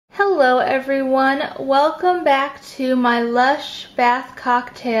Hello everyone, welcome back to my Lush bath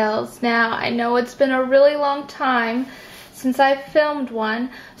cocktails. Now I know it's been a really long time since I've filmed one,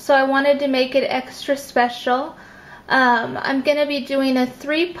 so I wanted to make it extra special. I'm going to be doing a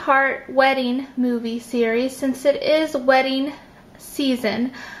 3-part wedding movie series since it is wedding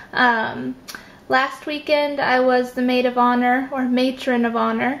season. Last weekend I was the maid of honor, or matron of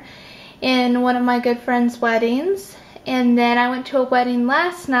honor, in one of my good friend's weddings. And then I went to a wedding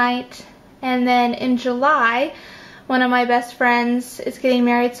last night, and then in July, one of my best friends is getting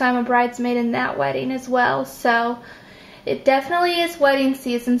married, so I'm a bridesmaid in that wedding as well. So it definitely is wedding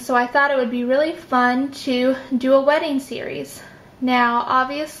season, so I thought it would be really fun to do a wedding series. Now,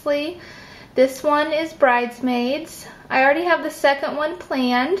 obviously, this one is Bridesmaids. I already have the second one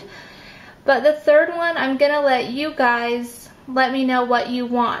planned, but the third one, I'm going to let you guys let me know what you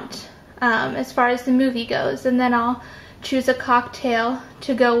want. As far as the movie goes, and then I'll choose a cocktail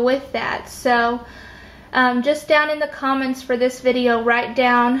to go with that. So just down in the comments for this video, write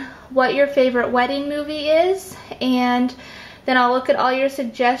down what your favorite wedding movie is, and then I'll look at all your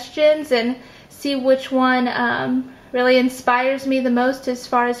suggestions and see which one really inspires me the most as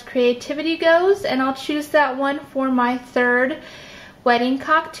far as creativity goes, and I'll choose that one for my third wedding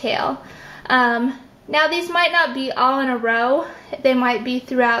cocktail. Now these might not be all in a row, they might be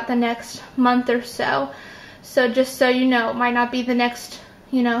throughout the next month or so. So just so you know, it might not be the next,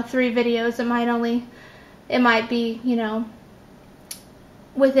 3 videos, it might be,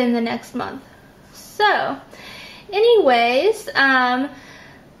 within the next month. So, anyways,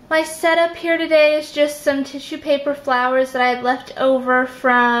 my setup here today is just some tissue paper flowers that I had left over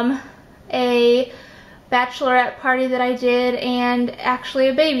from a bachelorette party that I did, and actually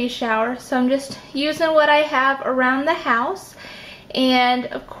a baby shower. So I'm just using what I have around the house. And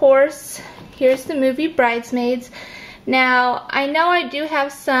of course, here's the movie Bridesmaids. Now, I know I do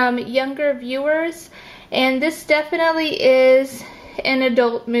have some younger viewers, and this definitely is an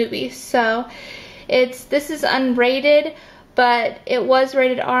adult movie. So this is unrated, but it was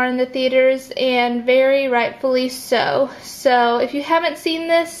rated R in the theaters, and very rightfully so. So if you haven't seen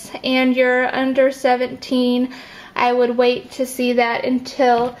this and you're under 17, I would wait to see that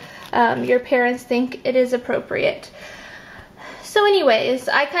until your parents think it is appropriate. So anyways,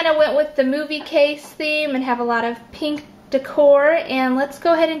 I kind of went with the movie case theme and have a lot of pink decor, and let's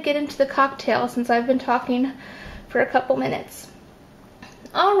go ahead and get into the cocktail since I've been talking for a couple minutes.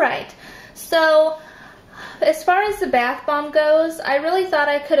 Alright, so as far as the bath bomb goes, I really thought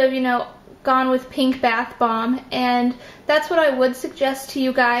I could have, gone with pink bath bomb, and that's what I would suggest to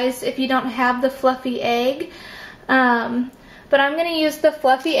you guys if you don't have the fluffy egg. But I'm going to use the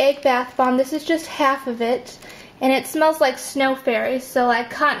fluffy egg bath bomb. This is just half of it, and it smells like snow fairies, so like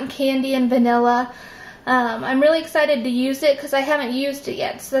cotton candy and vanilla. I'm really excited to use it because I haven't used it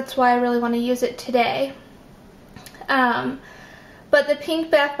yet, so that's why I really want to use it today. But the pink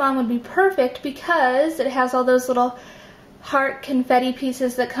bath bomb would be perfect because it has all those little heart confetti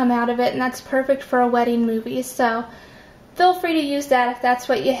pieces that come out of it, and that's perfect for a wedding movie. So feel free to use that if that's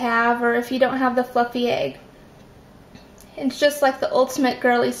what you have, or if you don't have the fluffy egg. It's just like the ultimate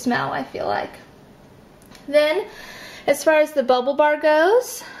girly smell, I feel like. Then, as far as the bubble bar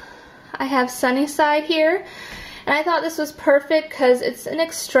goes, I have Sunnyside here. And I thought this was perfect because it's an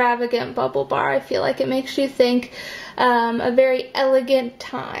extravagant bubble bar. I feel like it makes you think of very elegant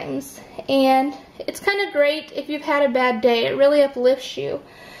times. And it's kind of great if you've had a bad day. It really uplifts you.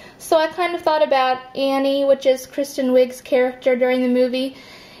 So I kind of thought about Annie, which is Kristen Wiig's character during the movie,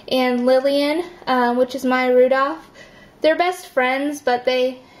 and Lillian, which is Maya Rudolph. They're best friends, but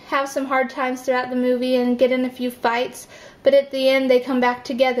they have some hard times throughout the movie and get in a few fights. But at the end, they come back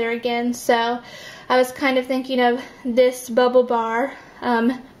together again. So I was kind of thinking of this bubble bar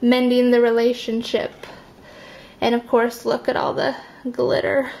mending the relationship. And of course, look at all the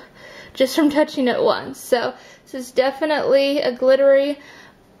glitter just from touching it once. So this is definitely a glittery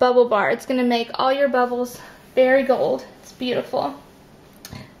bubble bar. It's going to make all your bubbles very gold. It's beautiful.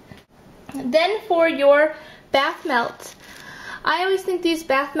 Then for your bath melts, I always think these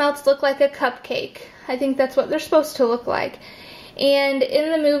bath melts look like a cupcake. I think that's what they're supposed to look like. And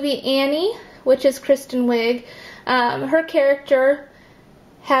in the movie Annie, which is Kristen Wiig, her character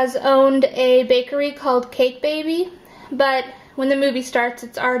has owned a bakery called Cake Baby, but when the movie starts,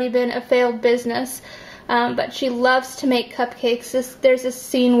 it's already been a failed business. But she loves to make cupcakes. There's this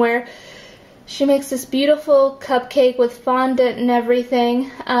scene where she makes this beautiful cupcake with fondant and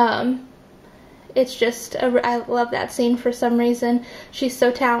everything. It's just, I love that scene for some reason. She's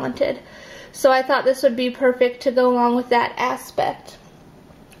so talented. So I thought this would be perfect to go along with that aspect.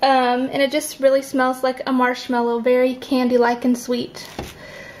 And it just really smells like a marshmallow, very candy-like and sweet.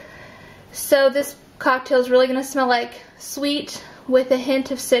 So this cocktail is really going to smell like sweet with a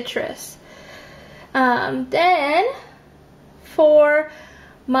hint of citrus. Then for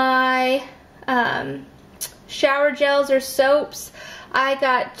my shower gels or soaps, I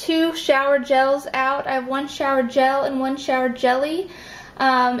got 2 shower gels out. I have 1 shower gel and 1 shower jelly.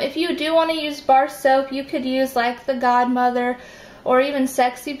 If you do want to use bar soap, you could use like the Godmother or even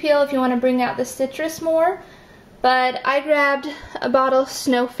Sexy Peel if you want to bring out the citrus more. But I grabbed a bottle of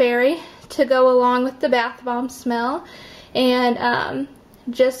Snow Fairy to go along with the bath bomb smell, and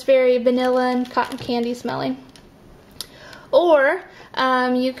just very vanilla and cotton candy smelling. Or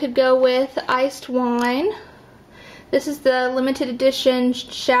you could go with iced wine. This is the limited edition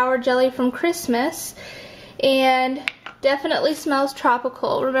shower jelly from Christmas, and definitely smells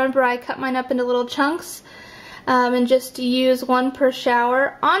tropical. Remember, I cut mine up into little chunks and just use 1 per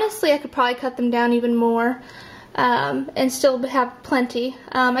shower. Honestly, I could probably cut them down even more and still have plenty.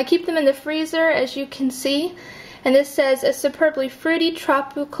 I keep them in the freezer, as you can see, and this says a superbly fruity,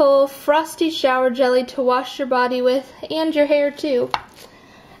 tropical, frosty shower jelly to wash your body with and your hair too.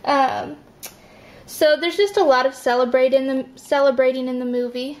 So there's just a lot of celebrating in the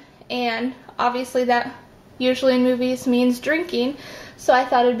movie, and obviously that usually in movies means drinking, so I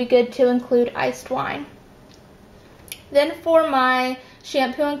thought it'd be good to include iced wine. Then for my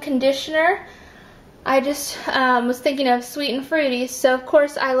shampoo and conditioner, I just was thinking of sweet and fruity, so of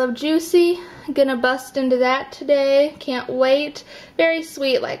course I love Juicy. I'm gonna bust into that today, can't wait. Very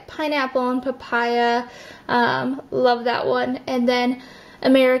sweet, like pineapple and papaya, love that one. And then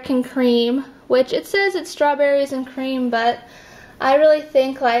American Cream, which it says it's strawberries and cream, but I really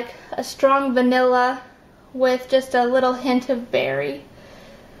think like a strong vanilla with just a little hint of berry.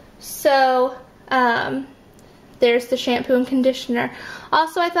 So there's the shampoo and conditioner.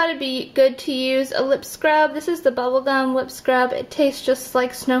 Also, I thought it'd be good to use a lip scrub. This is the bubblegum lip scrub. It tastes just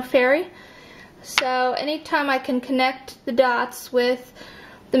like Snow Fairy. So anytime I can connect the dots with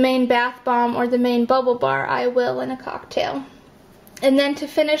the main bath bomb or the main bubble bar, I will in a cocktail. And then to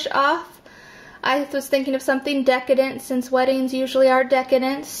finish off, I was thinking of something decadent, since weddings usually are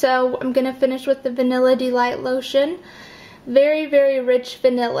decadent, so I'm going to finish with the Vanilla Deelite lotion. Very, very rich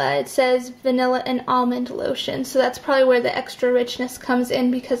vanilla. It says vanilla and almond lotion, so that's probably where the extra richness comes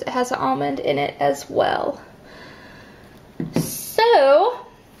in, because it has almond in it as well. So,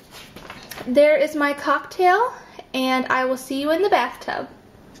 there is my cocktail, and I will see you in the bathtub.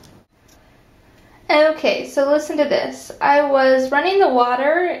 Okay, so listen to this. I was running the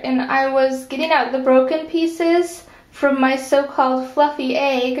water and I was getting out the broken pieces from my so-called fluffy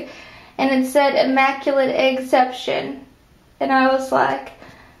egg, and it said Immaculate Eggception. And I was like,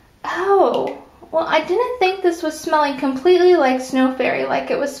 oh, well, I didn't think this was smelling completely like Snow Fairy like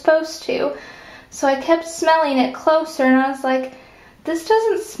it was supposed to. So I kept smelling it closer and I was like, this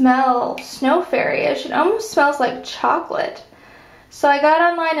doesn't smell Snow Fairy-ish. It almost smells like chocolate. So I got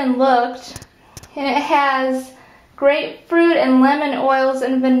online and looked, and it has grapefruit and lemon oils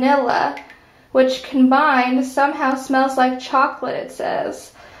and vanilla, which combined somehow smells like chocolate, it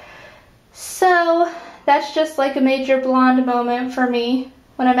says. So that's just like a major blonde moment for me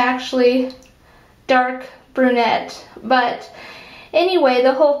when I'm actually dark brunette. But anyway,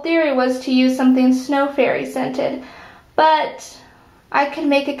 the whole theory was to use something Snow Fairy scented. But I could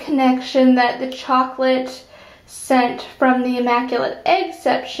make a connection that the chocolate scent from the Immaculate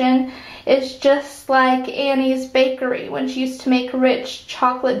Eggception is just like Annie's Bakery when she used to make rich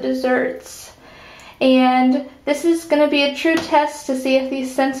chocolate desserts. And this is going to be a true test to see if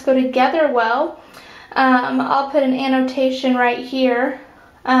these scents go together well. I'll put an annotation right here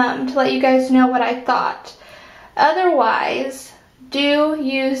to let you guys know what I thought. Otherwise, do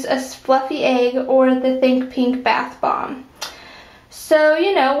use a fluffy egg or the Think Pink bath bomb. So,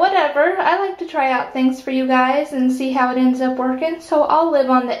 you know, whatever. I like to try out things for you guys and see how it ends up working, so I'll live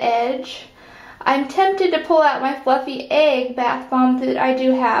on the edge. I'm tempted to pull out my fluffy egg bath bomb that I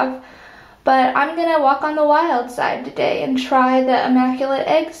do have, but I'm going to walk on the wild side today and try the Immaculate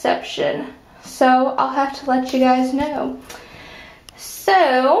Eggception. So I'll have to let you guys know.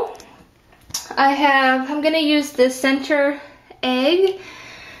 So I'm going to use the center egg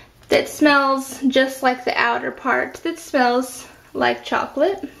that smells just like the outer part that smells like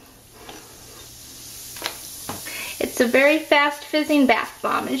chocolate. It's a very fast fizzing bath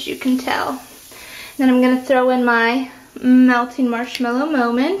bomb, as you can tell. Then I'm going to throw in my melting marshmallow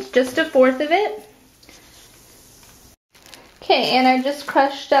moment, just a fourth of it. Okay, and I just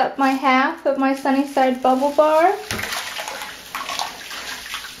crushed up my half of my Sunnyside Bubble Bar.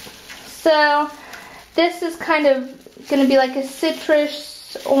 So this is kind of going to be like a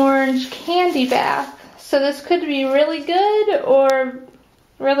citrus orange candy bath. So this could be really good or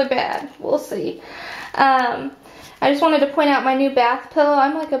really bad. We'll see. I just wanted to point out my new bath pillow.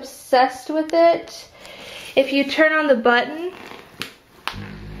 I'm like obsessed with it. If you turn on the button,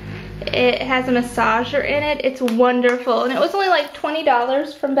 it has a massager in it. It's wonderful. And it was only like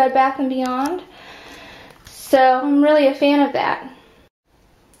 $20 from Bed Bath & Beyond. So I'm really a fan of that.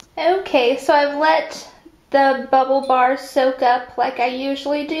 Okay, so I've let the bubble bar soak up like I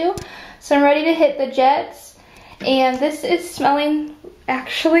usually do. So I'm ready to hit the jets. And this is smelling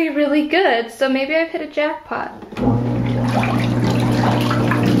actually really good. So maybe I've hit a jackpot.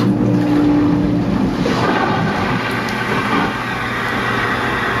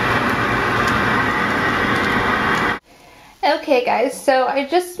 Okay guys, so I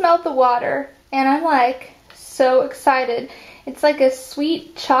just smelled the water and I'm like so excited. It's like a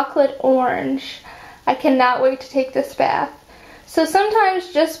sweet chocolate orange. I cannot wait to take this bath. So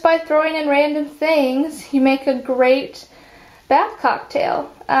sometimes just by throwing in random things, you make a great bath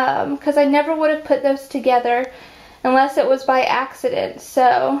cocktail. Because I never would have put those together unless it was by accident.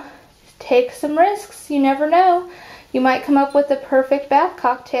 So take some risks. You never know. You might come up with the perfect bath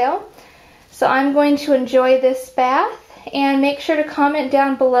cocktail. So I'm going to enjoy this bath. And make sure to comment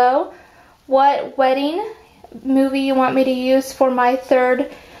down below what wedding movie you want me to use for my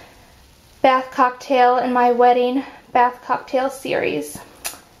third bath cocktail in my wedding bath cocktail series.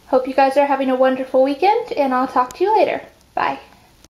 Hope you guys are having a wonderful weekend, and I'll talk to you later. Bye.